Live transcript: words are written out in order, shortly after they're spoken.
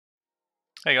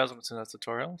Hey guys, welcome to another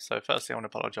tutorial. So firstly I want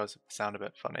to apologise if I sound a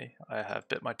bit funny. I have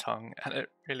bit my tongue and it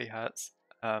really hurts.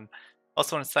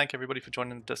 Also want to thank everybody for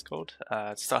joining the Discord.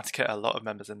 It's starting to get a lot of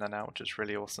members in there now, which is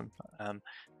really awesome.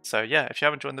 So yeah, if you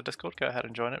haven't joined the Discord, go ahead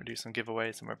and join it. We do some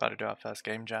giveaways and we're about to do our first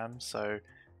game jam. So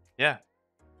yeah.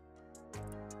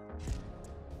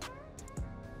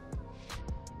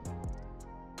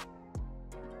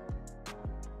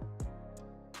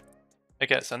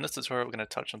 Okay, so in this tutorial we're going to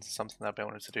touch on something that I've been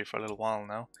wanting to do for a little while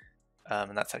now.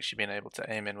 And that's actually being able to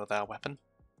aim in with our weapon.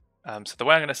 So the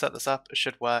way I'm going to set this up, it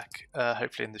should work.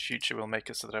 Hopefully in the future we'll make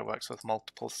it so that it works with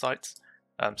multiple sights,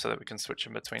 so that we can switch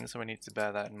in between, so we need to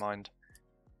bear that in mind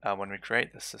when we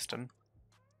create this system.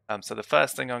 So the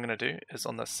first thing I'm going to do is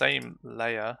on the same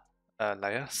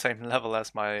same level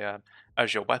as my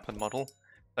as your weapon model,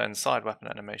 so inside weapon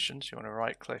animations you want to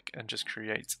right click and just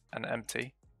create an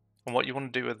empty. And what you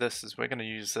want to do with this is we're going to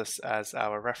use this as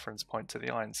our reference point to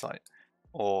the iron sight,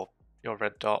 or your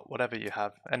red dot, whatever you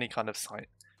have, any kind of sight.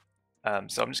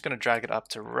 So I'm just going to drag it up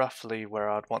to roughly where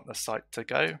I'd want the sight to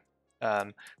go.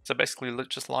 So basically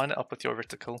just line it up with your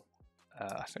reticle.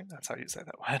 I think that's how you say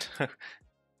that word.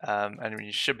 And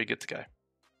you should be good to go.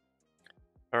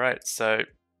 Alright, so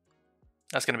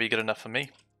that's going to be good enough for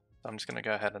me. I'm just going to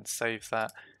go ahead and save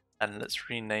that. And let's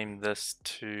rename this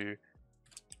to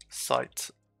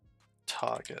sight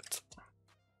target.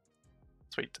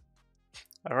 Sweet.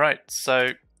 Alright,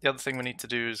 so the other thing we need to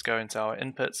do is go into our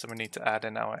inputs and we need to add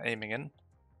in our aiming in.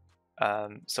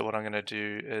 So what I'm going to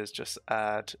do is just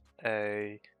add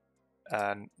another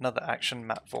action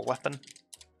map for weapon.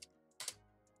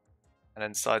 And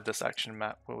inside this action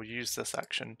map we'll use this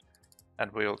action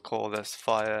and we'll call this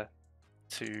fire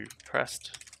to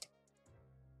pressed.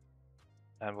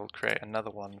 And we'll create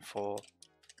another one for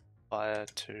fire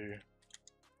to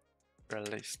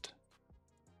released.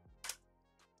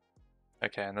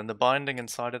 Okay, and then the binding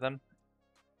inside of them,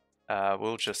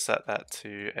 we'll just set that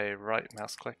to a right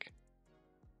mouse click.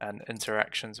 And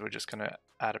interactions, we're just going to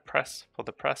add a press for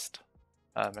the pressed.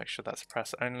 Make sure that's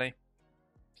press only.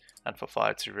 And for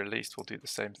fire to released, we'll do the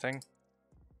same thing.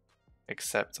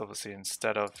 Except obviously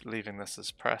instead of leaving this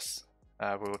as press,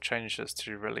 we will change this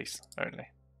to release only.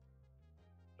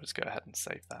 Let's go ahead and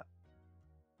save that.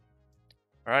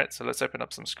 Alright, so let's open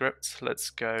up some scripts.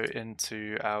 Let's go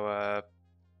into our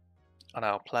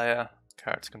player,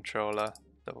 character controller,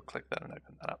 double click that and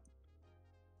open that up.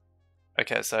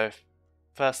 Okay, so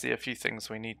firstly a few things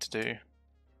we need to do.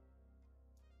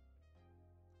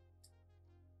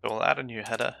 So we'll add a new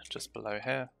header just below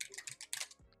here.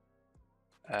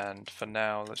 And for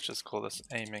now, let's just call this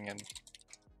aiming in.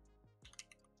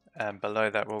 And below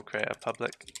that we'll create a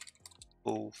public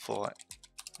bool for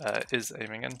is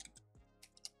aiming in.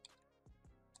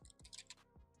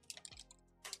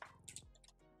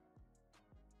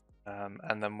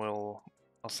 And then we'll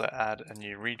also add a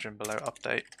new region below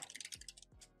update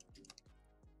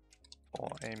for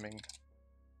aiming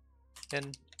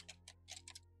in.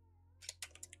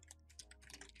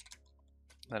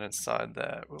 Then inside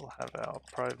there we'll have our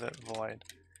private void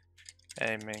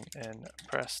aiming in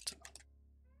pressed.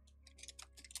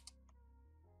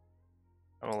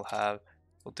 And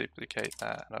we'll duplicate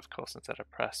that, and of course instead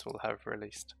of press we'll have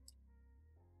released.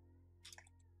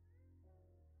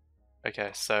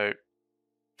 Okay, so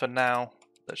for now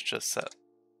let's just set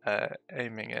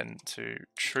aiming in to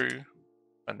true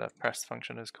when the press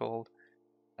function is called,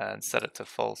 and set it to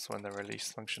false when the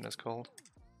release function is called.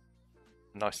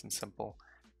 Nice and simple.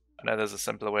 I know there's a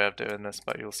simpler way of doing this,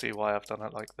 but you'll see why I've done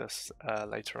it like this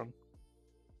later on.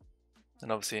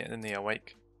 And obviously in the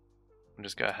awake, we'll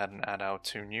just go ahead and add our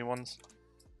two new ones.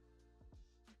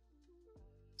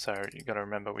 So you got to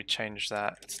remember we changed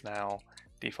that. It's now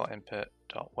default input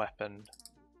dot weapon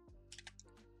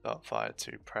dot fire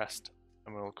to pressed,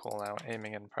 and we'll call our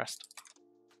aiming in pressed.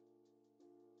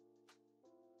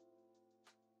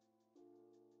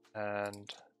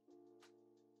 And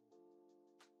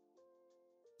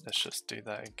let's just do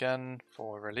that again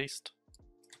for released.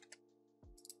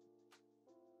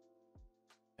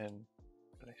 In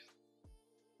release.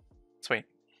 Sweet.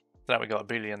 So now we got a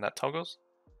boolean that toggles.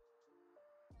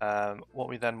 What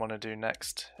we then want to do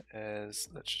next is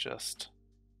let's just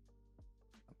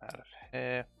come out of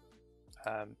here,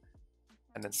 and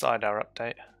inside our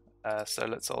update, so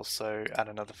let's also add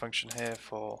another function here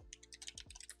for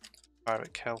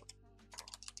private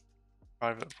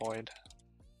void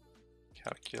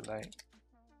calculate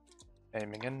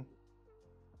aiming in,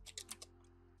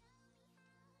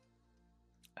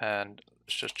 and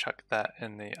let's just chuck that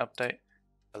in the update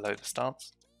below the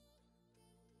stance.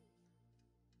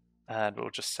 And we'll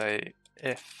just say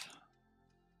if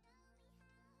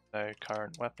no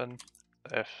current weapon,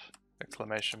 if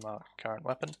exclamation mark current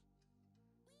weapon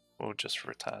will just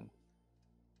return.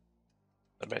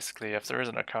 So basically, if there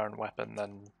isn't a current weapon,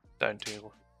 then then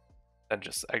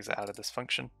just exit out of this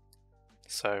function.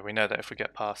 So we know that if we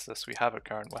get past this, we have a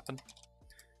current weapon.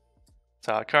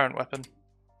 So our current weapon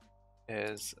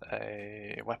is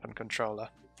a weapon controller.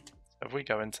 So if we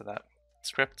go into that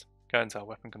script, go into our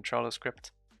weapon controller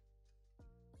script,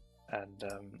 and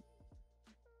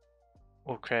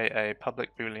we'll create a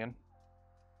public boolean.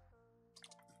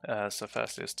 So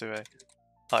firstly, let's do a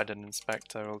hide and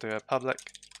inspector. We'll do a public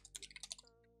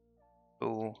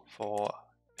bool for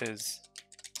is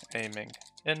aiming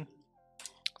in.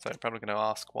 So I'm probably going to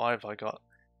ask, why have I got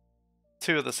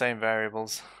two of the same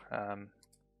variables?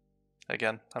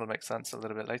 Again, that'll make sense a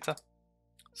little bit later.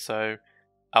 So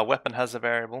our weapon has a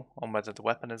variable on whether the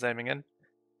weapon is aiming in,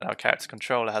 and our character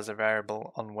controller has a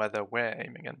variable on whether we're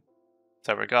aiming in.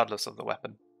 So regardless of the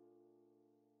weapon.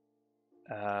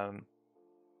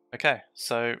 Okay,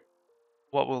 so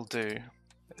what we'll do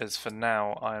is, for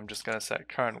now, I am just going to set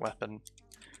current weapon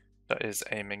that is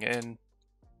aiming in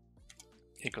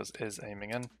equals is aiming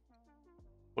in.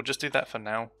 We'll just do that for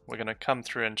now. We're going to come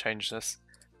through and change this.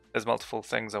 There's multiple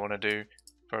things I want to do.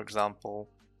 For example,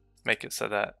 make it so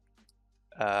that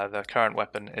the current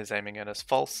weapon is aiming in as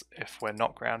false if we're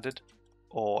not grounded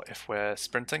or if we're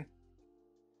sprinting.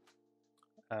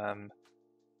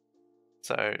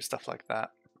 So stuff like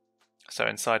that. So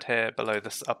inside here, below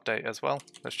this update as well,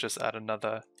 let's just add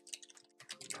another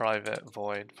private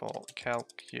void for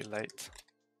calculate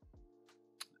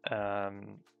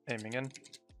aiming in.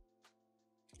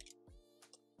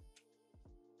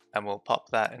 And we'll pop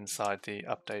that inside the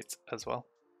update as well.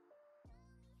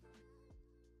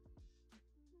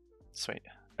 Sweet.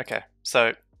 Okay,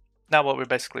 so now what we're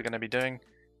basically going to be doing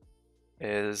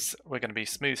is we're going to be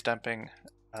smooth stamping.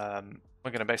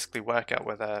 We're going to basically work out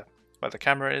where the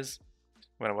camera is.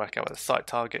 We're going to work out where the sight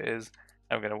target is,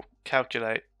 and we're going to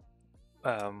calculate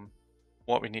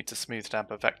what we need to smooth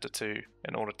stamp a vector to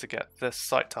in order to get this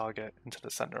sight target into the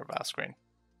center of our screen.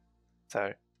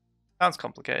 So, sounds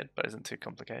complicated, but isn't too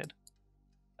complicated.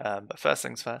 But first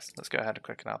things first, let's go ahead and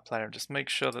click on our player and just make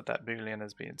sure that that boolean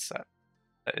is being set.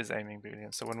 That is aiming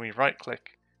boolean. So when we right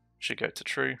click, it should go to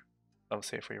true.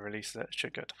 Obviously if we release it, it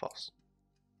should go to false.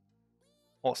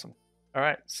 Awesome.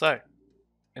 Alright, so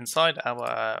inside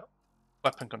our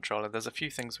weapon controller, there's a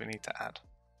few things we need to add.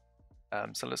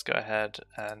 So let's go ahead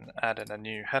and add in a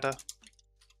new header.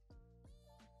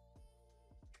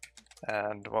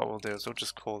 And what we'll do is we'll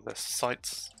just call this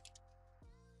sights.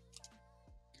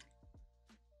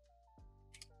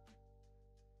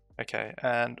 Okay,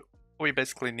 and what we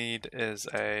basically need is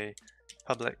a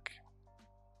public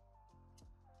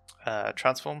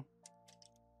transform.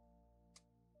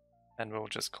 And we'll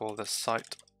just call this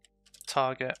sight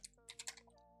target.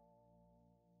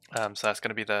 So that's going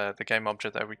to be the game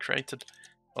object that we created.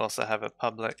 We'll also have a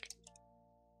public,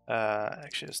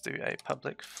 actually let's do a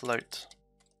public float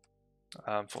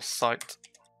for sight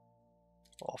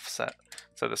offset.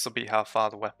 So this will be how far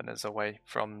the weapon is away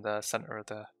from the center of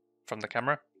from the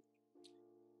camera.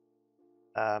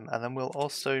 And then we'll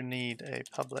also need a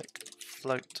public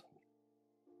float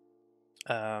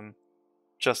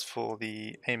just for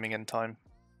the aiming in time.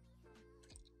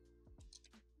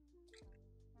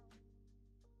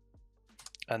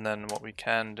 And then what we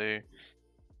can do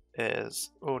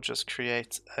is we'll just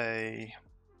create a,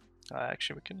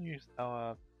 actually we can use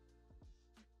our,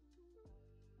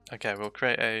 okay, we'll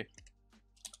create a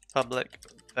public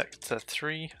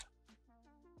vector3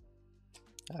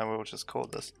 and we'll just call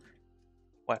this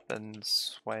weapon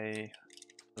sway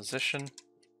position.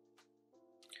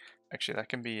 Actually that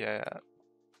can be a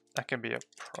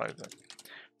private.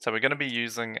 So we're going to be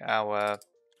using our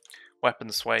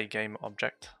weapon sway game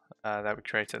object that we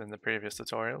created in the previous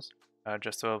tutorials,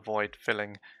 just to avoid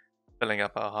filling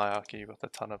up our hierarchy with a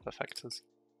ton of effectors.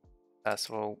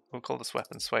 So we'll call this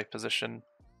weapon sway position,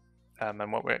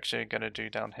 and what we're actually going to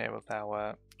do down here with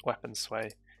our weapon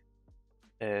sway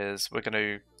is we're going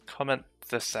to comment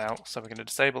this out. So we're going to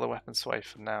disable the weapon sway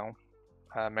for now,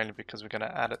 mainly because we're going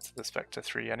to add it to this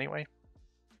vector3 anyway.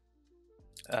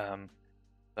 So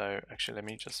actually let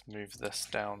me just move this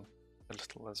down a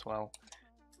little as well.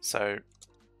 So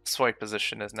sway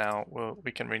position is now, well,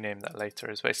 we can rename that later,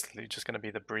 is basically just going to be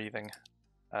the breathing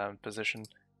position,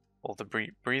 or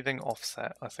the breathing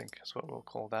offset, I think is what we'll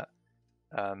call that.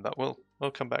 But we'll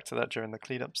come back to that during the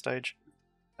clean up stage.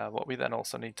 What we then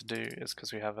also need to do is,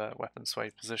 because we have a weapon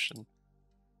sway position,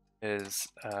 is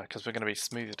because we're going to be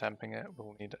smooth damping it,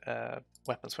 we'll need a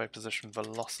weapon sway position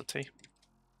velocity.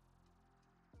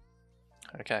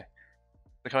 Okay,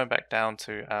 so coming back down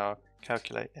to our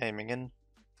calculate aiming in.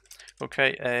 We'll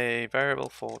create a variable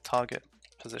for target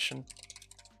position,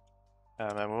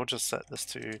 and we'll just set this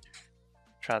to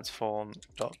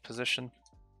transform.position.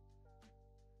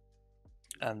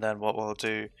 And then what we'll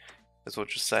do is we'll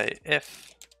just say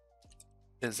if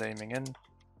is aiming in.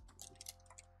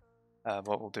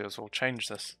 What we'll do is we'll change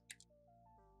this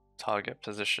target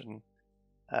position,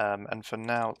 and for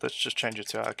now let's just change it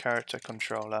to our character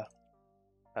controller.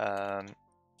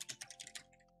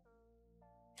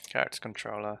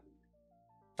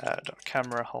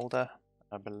 Camera holder,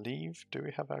 I believe. Do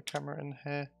we have our camera in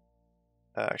here?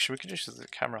 Actually, we could just use the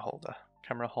camera holder.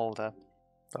 Camera holder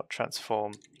dot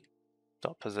transform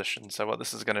dot position. So what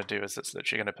this is going to do is it's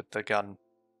literally going to put the gun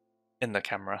in the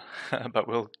camera, but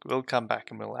we'll come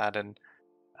back and we'll add in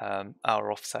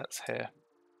our offsets here.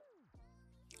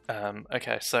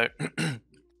 Okay, so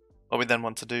what we then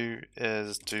want to do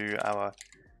is do our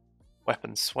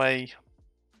weapon sway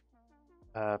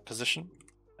position,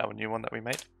 our new one that we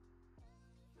made,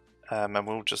 and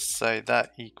we'll just say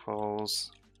that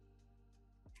equals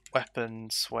weapon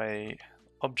sway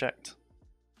object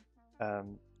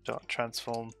dot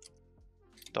transform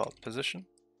dot position.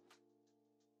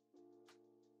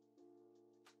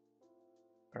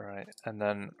 Alright, and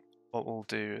then what we'll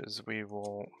do is we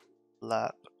will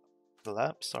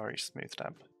smooth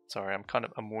damp. Sorry,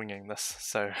 I'm winging this,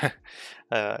 so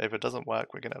if it doesn't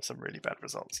work, we're gonna have some really bad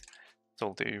results. So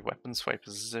we'll do weapon sway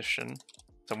position.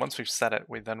 So once we've set it,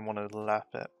 we then want to lap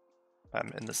it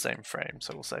in the same frame.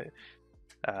 So we'll say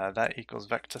that equals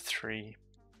vector3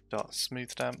 dot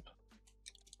smooth damp.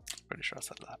 Pretty sure I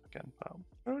said lap again, but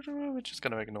we're just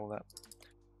going to ignore that.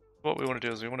 What we want to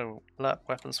do is we want to lap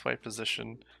weapon sway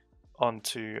position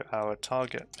onto our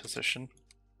target position,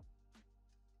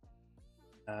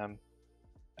 and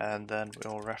then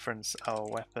we'll reference our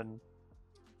weapon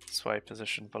sway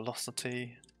position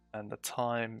velocity, and the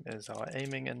time is our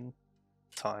aiming in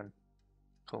time.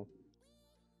 Cool.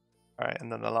 Alright,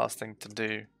 and then the last thing to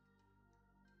do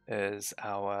is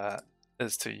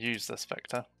to use this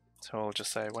vector. So we'll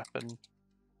just say weapon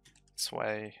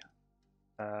sway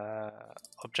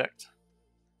object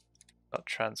dot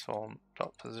transform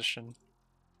dot position,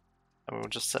 and we will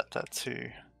just set that to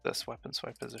this weapon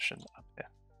sway position up here.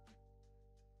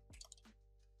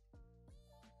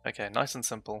 Okay, nice and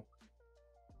simple.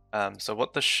 So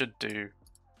what this should do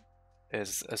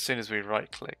is, as soon as we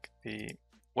right click, the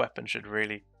weapon should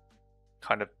really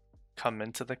kind of come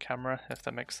into the camera, if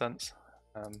that makes sense.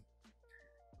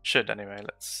 Should anyway.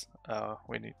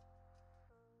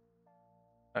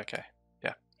 Okay,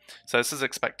 yeah. So this is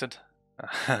expected.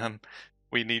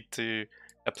 We need to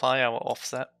apply our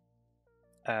offset,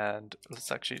 and let's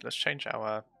change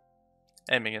our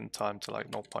aiming in time to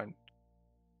like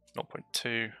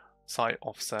 0.2. Sight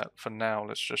offset for now,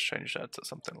 let's just change that to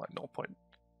something like 0.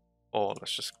 Or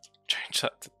let's just change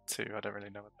that to 2. I don't really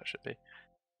know what that should be.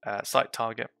 Sight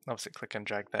target, obviously click and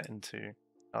drag that into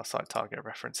our sight target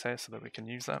reference here so that we can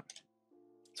use that.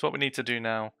 So what we need to do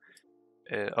now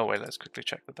is, oh wait, let's quickly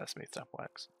check that smooth damp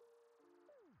works.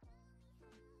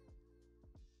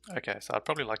 Okay, so I'd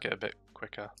probably like it a bit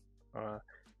quicker.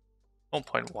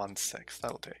 1.16,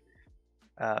 that'll do.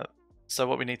 So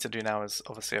what we need to do now is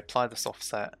obviously apply this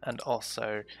offset and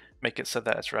also make it so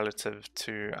that it's relative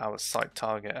to our sight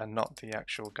target and not the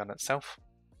actual gun itself.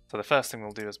 So the first thing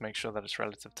we'll do is make sure that it's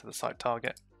relative to the sight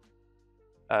target.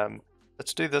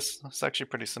 Let's do this. It's actually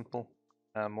pretty simple.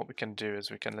 What we can do is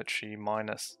we can literally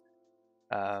minus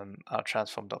our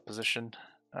transform.position.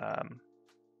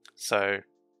 So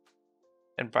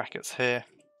in brackets here,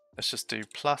 let's just do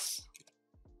plus,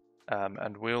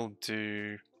 and we'll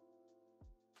do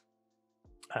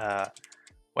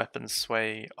weapon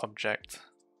sway object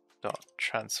dot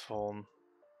transform.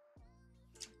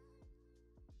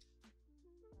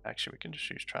 Actually, we can just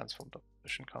use transform dot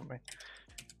position, can't we?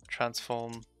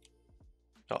 Transform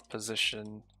dot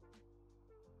position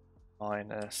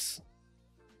minus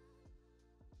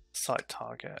sight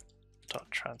target dot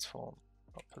transform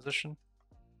dot position.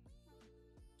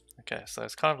 Okay, so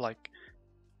it's kind of like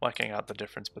working out the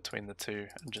difference between the two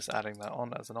and just adding that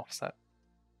on as an offset.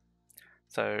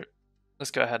 So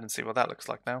let's go ahead and see what that looks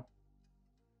like now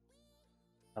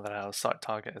that our sight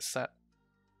target is set.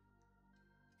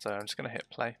 So I'm just going to hit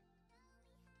play.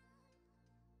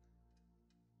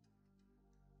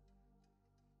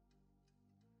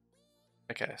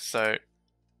 Okay, so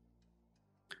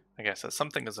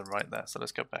something isn't right there, so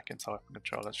let's go back into weapon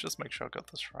control. Let's just make sure I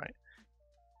got this right.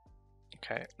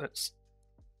 Okay, let's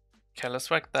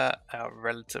work that out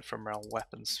relative from our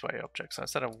weapon sway object. So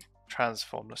instead of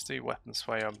transform, let's do weapon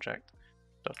sway object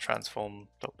dot transform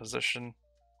dot position,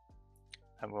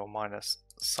 and we'll minus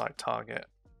sight target.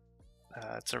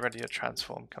 It's already a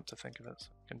transform, come to think of it, so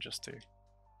we can just do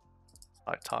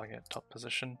sight target top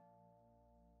position.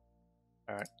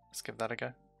 Alright, let's give that a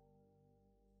go.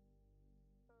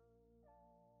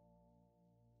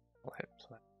 We'll hit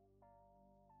play.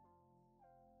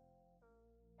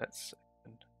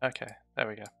 Okay, there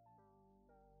we go.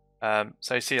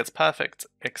 So you see it's perfect,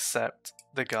 except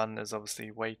the gun is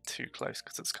obviously way too close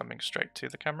because it's coming straight to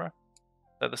the camera.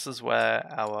 So this is where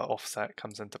our offset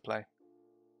comes into play.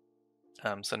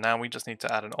 So now we just need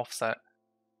to add an offset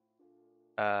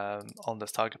on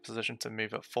this target position to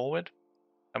move it forward,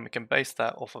 and we can base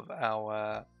that off of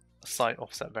our sight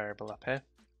offset variable up here.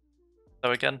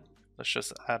 So again, let's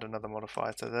just add another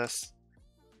modifier to this.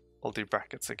 We'll do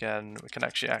brackets again. We can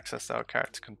actually access our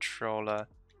character controller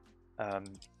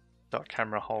dot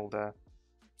camera holder,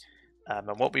 and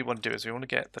what we want to do is we want to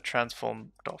get the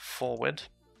transform dot forward,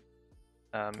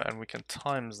 and we can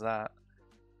times that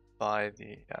by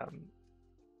the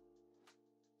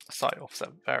sight offset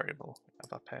variable we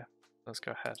have up here. Let's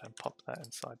go ahead and pop that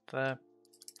inside there.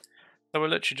 So we're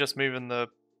literally just moving the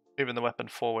weapon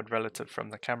forward relative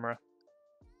from the camera,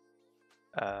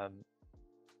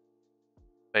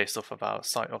 based off of our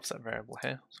sight offset variable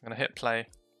here. So I'm going to hit play,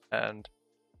 and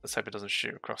let's hope it doesn't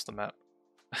shoot across the map,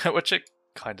 which it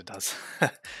kind of does.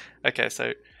 Okay,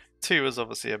 so 2 is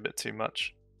obviously a bit too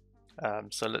much.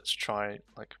 So let's try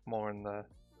like more in the.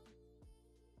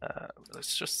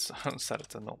 Let's just set it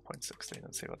to 0.16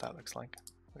 and see what that looks like.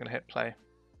 I'm going to hit play.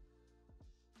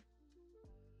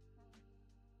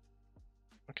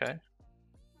 Okay.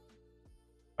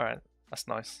 Alright, that's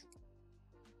nice.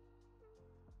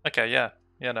 Okay, yeah.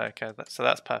 Yeah, no, okay, so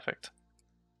that's perfect.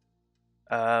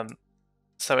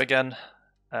 So again,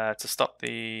 to stop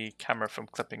the camera from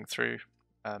clipping through,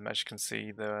 as you can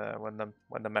see, when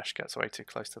the mesh gets way too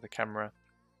close to the camera,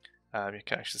 you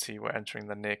can actually see we're entering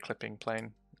the near clipping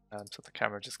plane, so the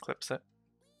camera just clips it.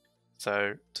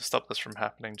 So to stop this from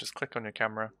happening, just click on your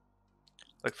camera,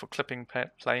 look for clipping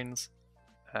planes,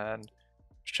 and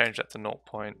change that to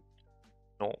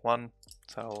 0.01,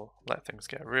 so I'll let things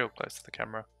get real close to the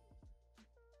camera.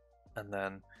 And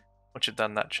then once you've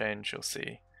done that change, you'll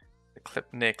see the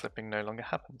near clipping no longer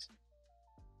happens.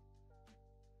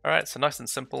 Alright, so nice and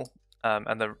simple,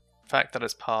 and the fact that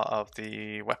it's part of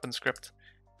the weapon script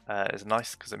is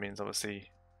nice because it means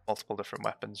obviously multiple different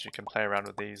weapons. You can play around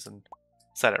with these and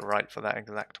set it right for that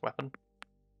exact weapon.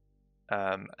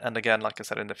 And again, like I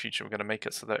said, in the future we're going to make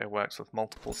it so that it works with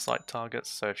multiple sight targets.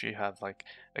 So if you have like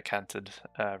a canted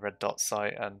red dot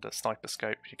sight and a sniper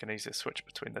scope, you can easily switch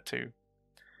between the two.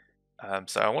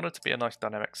 So I want it to be a nice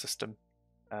dynamic system.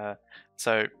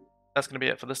 So that's going to be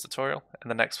it for this tutorial. In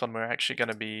the next one, we're actually going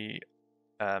to be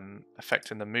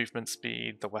affecting the movement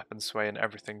speed, the weapon sway, and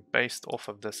everything based off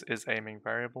of this is aiming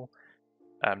variable.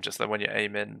 Just that when you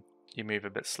aim in, you move a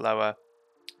bit slower,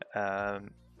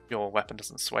 your weapon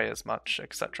doesn't sway as much,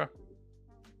 etc.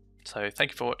 So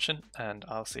thank you for watching, and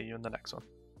I'll see you in the next one.